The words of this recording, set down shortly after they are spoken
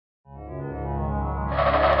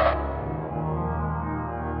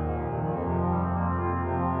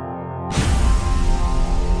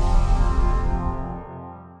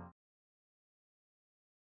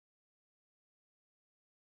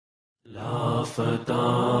لا فتى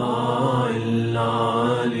إلا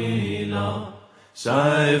علي لا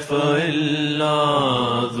سيف إلا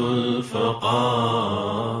ذو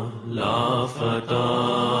الفقار لا فتى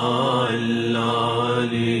إلا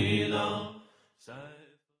علي لا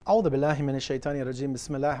أعوذ بالله من الشيطان الرجيم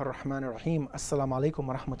بسم الله الرحمن الرحيم السلام عليكم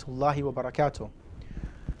ورحمة الله وبركاته.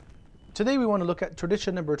 Today we want to look at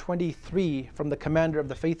tradition number 23 from the commander of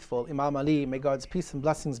the faithful, Imam Ali, may God's peace and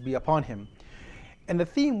blessings be upon him. And the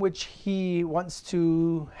theme which he wants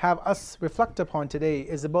to have us reflect upon today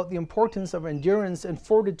is about the importance of endurance and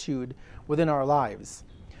fortitude within our lives.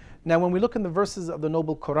 Now when we look in the verses of the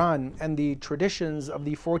Noble Quran and the traditions of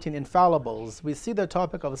the 14 infallibles, we see the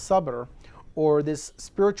topic of sabr, or this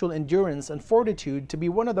spiritual endurance and fortitude, to be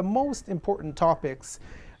one of the most important topics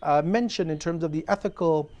mentioned in terms of the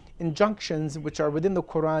ethical injunctions which are within the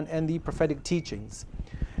Quran and the prophetic teachings.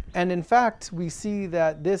 And in fact, we see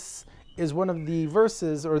that this is one of the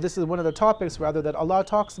verses, or this is one of the topics rather, that Allah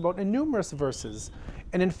talks about in numerous verses.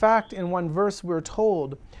 And in fact, in one verse we're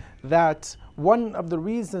told that one of the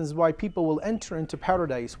reasons why people will enter into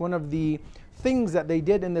paradise, one of the things that they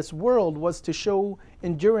did in this world, was to show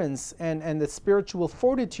endurance and the spiritual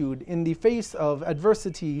fortitude in the face of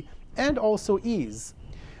adversity and also ease.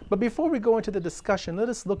 But before we go into the discussion, let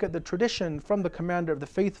us look at the tradition from the commander of the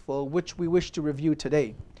faithful, which we wish to review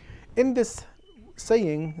today. In this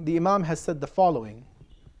saying, the Imam has said the following: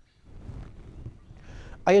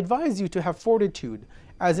 I advise you to have fortitude,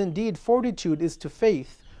 as indeed fortitude is to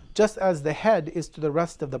faith, just as the head is to the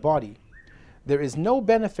rest of the body. There is no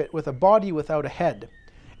benefit with a body without a head,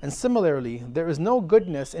 and similarly, there is no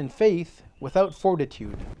goodness in faith without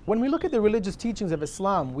fortitude. When we look at the religious teachings of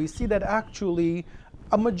Islam, we see that actually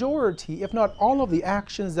a majority, if not all of the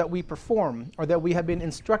actions that we perform, or that we have been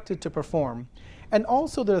instructed to perform, and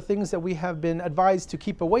also the things that we have been advised to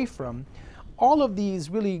keep away from, all of these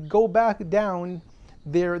really go back down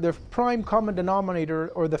their prime common denominator,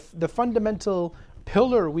 or the fundamental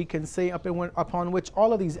pillar, we can say, upon which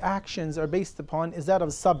all of these actions are based upon, is that of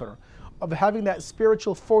sabr, of having that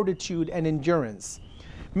spiritual fortitude and endurance.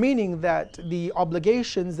 Meaning that the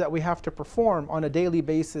obligations that we have to perform on a daily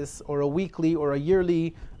basis, or a weekly or a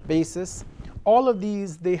yearly basis, all of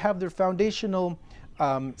these, they have their foundational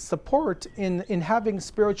support in having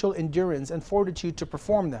spiritual endurance and fortitude to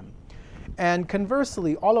perform them. And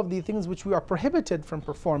conversely, all of the things which we are prohibited from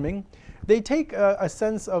performing, they take a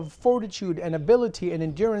sense of fortitude and ability and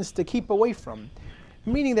endurance to keep away from.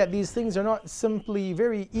 Meaning that these things are not simply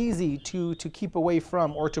very easy to keep away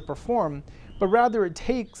from or to perform, but rather it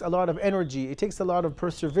takes a lot of energy, it takes a lot of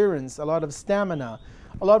perseverance, a lot of stamina,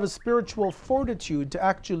 a lot of spiritual fortitude to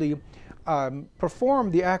actually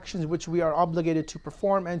perform the actions which we are obligated to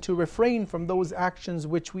perform, and to refrain from those actions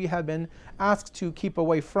which we have been asked to keep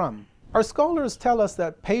away from. Our scholars tell us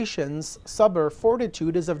that patience, sabr,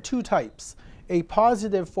 fortitude, is of two types: a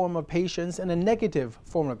positive form of patience and a negative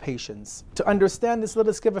form of patience. To understand this, let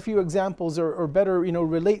us give a few examples, or better,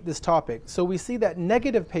 relate this topic. So we see that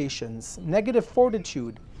negative patience, negative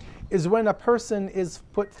fortitude, is when a person is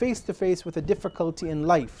put face to face with a difficulty in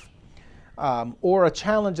life, or a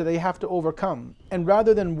challenge that they have to overcome. And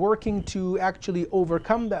rather than working to actually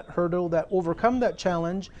overcome that hurdle, overcome that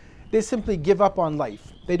challenge, they simply give up on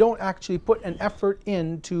life. They don't actually put an effort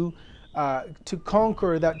in to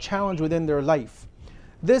conquer that challenge within their life.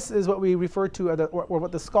 This is what we refer to, or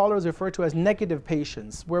what the scholars refer to as negative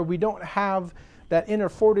patience, where we don't have that inner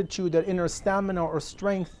fortitude, that inner stamina or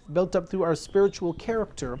strength built up through our spiritual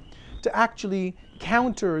character to actually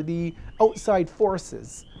counter the outside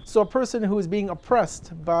forces. So a person who is being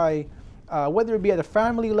oppressed by, whether it be at a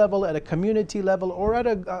family level, at a community level, or at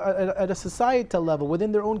a societal level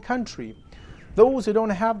within their own country, those who don't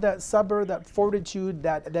have that sabr, that fortitude,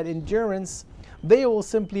 that endurance, they will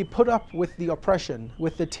simply put up with the oppression,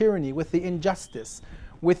 with the tyranny, with the injustice,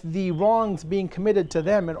 with the wrongs being committed to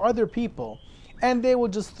them and other people. And they will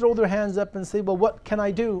just throw their hands up and say, well, what can I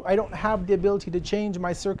do? I don't have the ability to change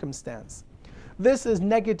my circumstance. This is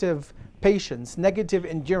negative patience, negative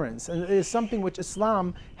endurance, and it is something which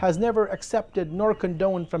Islam has never accepted nor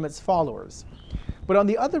condoned from its followers. But on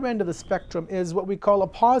the other end of the spectrum is what we call a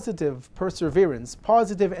positive perseverance,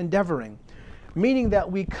 positive endeavoring, meaning that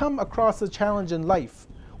we come across a challenge in life,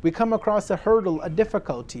 we come across a hurdle, a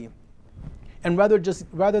difficulty, and rather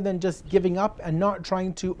than just giving up and not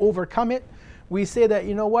trying to overcome it, we say that,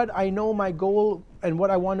 you know what, I know my goal and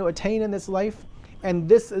what I want to attain in this life, and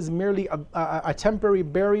this is merely a temporary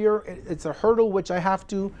barrier. It's a hurdle which I have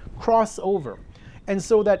to cross over. And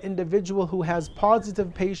so that individual who has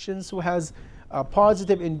positive patience, who has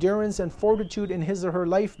positive endurance and fortitude in his or her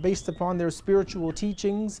life based upon their spiritual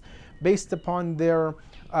teachings, based upon their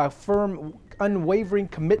firm, unwavering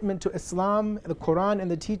commitment to Islam, the Quran, and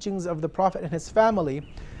the teachings of the Prophet and his family,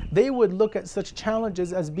 they would look at such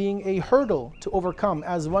challenges as being a hurdle to overcome,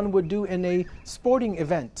 as one would do in a sporting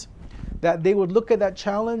event. That they would look at that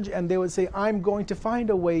challenge and they would say, I'm going to find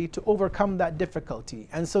a way to overcome that difficulty.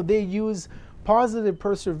 And so they use positive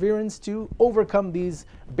perseverance to overcome these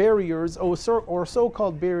barriers or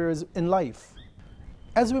so-called barriers in life.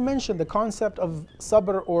 As we mentioned, the concept of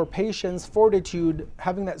sabr or patience, fortitude,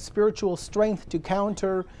 having that spiritual strength to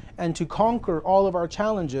counter and to conquer all of our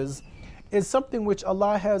challenges, is something which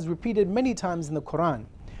Allah has repeated many times in the Quran.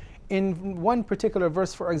 In one particular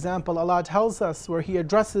verse, for example, Allah tells us where He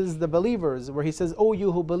addresses the believers, where He says, "O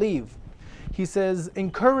you who believe," He says,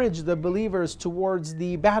 encourage the believers towards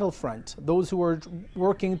the battlefront, those who are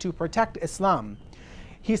working to protect Islam.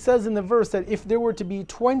 He says in the verse that if there were to be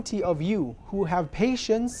 20 of you who have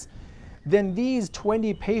patience, then these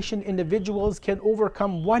 20 patient individuals can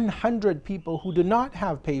overcome 100 people who do not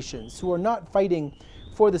have patience, who are not fighting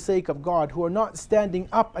for the sake of God, who are not standing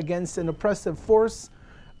up against an oppressive force,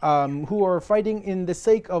 who are fighting in the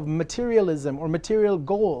sake of materialism or material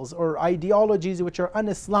goals or ideologies which are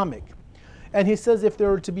un-Islamic. And he says if there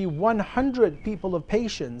were to be 100 people of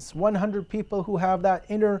patience, 100 people who have that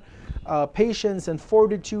inner patience and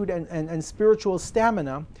fortitude and spiritual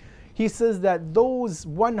stamina, he says that those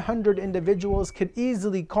 100 individuals could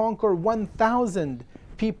easily conquer 1,000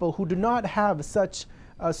 people who do not have such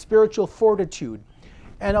spiritual fortitude.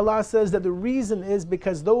 And Allah says that the reason is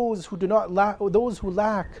because those who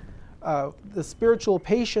lack the spiritual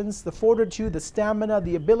patience, the fortitude, the stamina,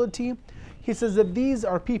 the ability, He says that these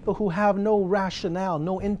are people who have no rationale,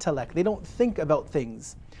 no intellect. They don't think about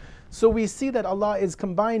things. So we see that Allah is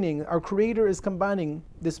combining, our Creator is combining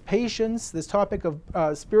this patience, this topic of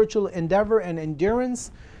spiritual endeavor and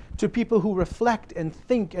endurance, to people who reflect and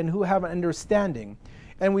think and who have an understanding.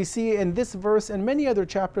 And we see in this verse and many other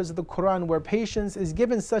chapters of the Quran where patience is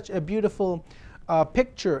given such a beautiful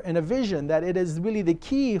picture and a vision that it is really the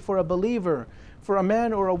key for a believer, for a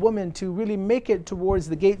man or a woman to really make it towards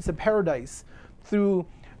the gates of paradise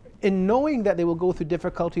in knowing that they will go through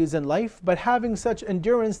difficulties in life, but having such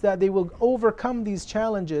endurance that they will overcome these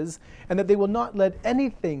challenges and that they will not let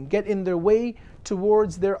anything get in their way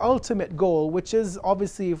towards their ultimate goal, which is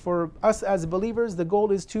obviously for us as believers, the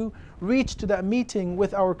goal is to reach to that meeting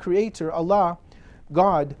with our Creator, Allah,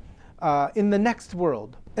 God, in the next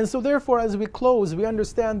world. And so therefore, as we close, we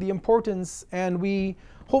understand the importance, and we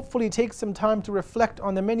hopefully take some time to reflect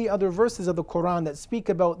on the many other verses of the Quran that speak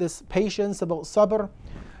about this patience, about sabr,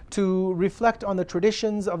 to reflect on the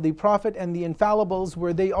traditions of the Prophet and the infallibles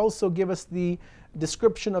where they also give us the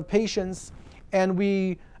description of patience. And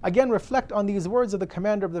we again reflect on these words of the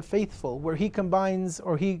Commander of the Faithful, where he combines,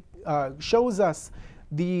 or he shows us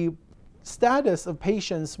the status of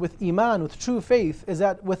patience with iman, with true faith, is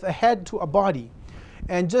that with a head to a body.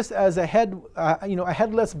 And just as a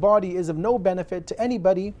headless body is of no benefit to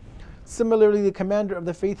anybody, similarly the Commander of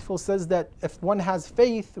the Faithful says that if one has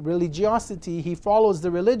faith, religiosity, he follows the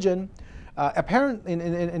religion,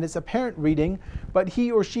 in its apparent reading, but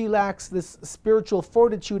he or she lacks this spiritual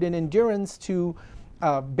fortitude and endurance to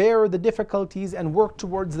bear the difficulties and work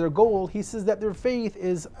towards their goal. He says that their faith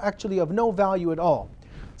is actually of no value at all.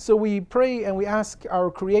 So we pray and we ask our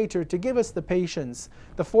Creator to give us the patience,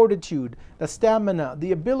 the fortitude, the stamina,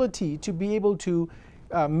 the ability to be able to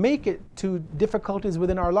make it to difficulties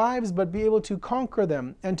within our lives, but be able to conquer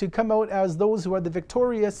them and to come out as those who are the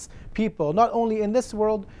victorious people, not only in this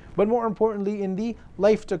world, but more importantly in the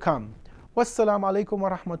life to come. Wassalamu alaikum wa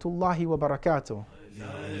rahmatullahi wa barakatuh. Ya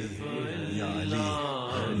Ali, Ya Ali,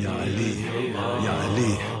 Ya Ali,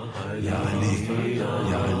 Ya Ali,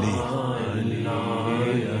 Ya Ali,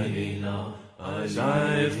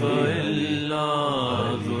 سيف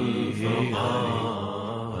الله ذو الفقار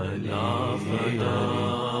لا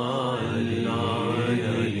فداء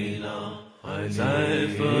إلا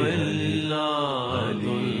سيف الله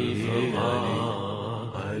ذو الفقار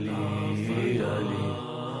لا فداء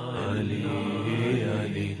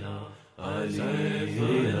سيف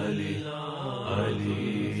الله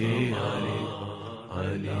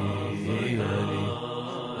علي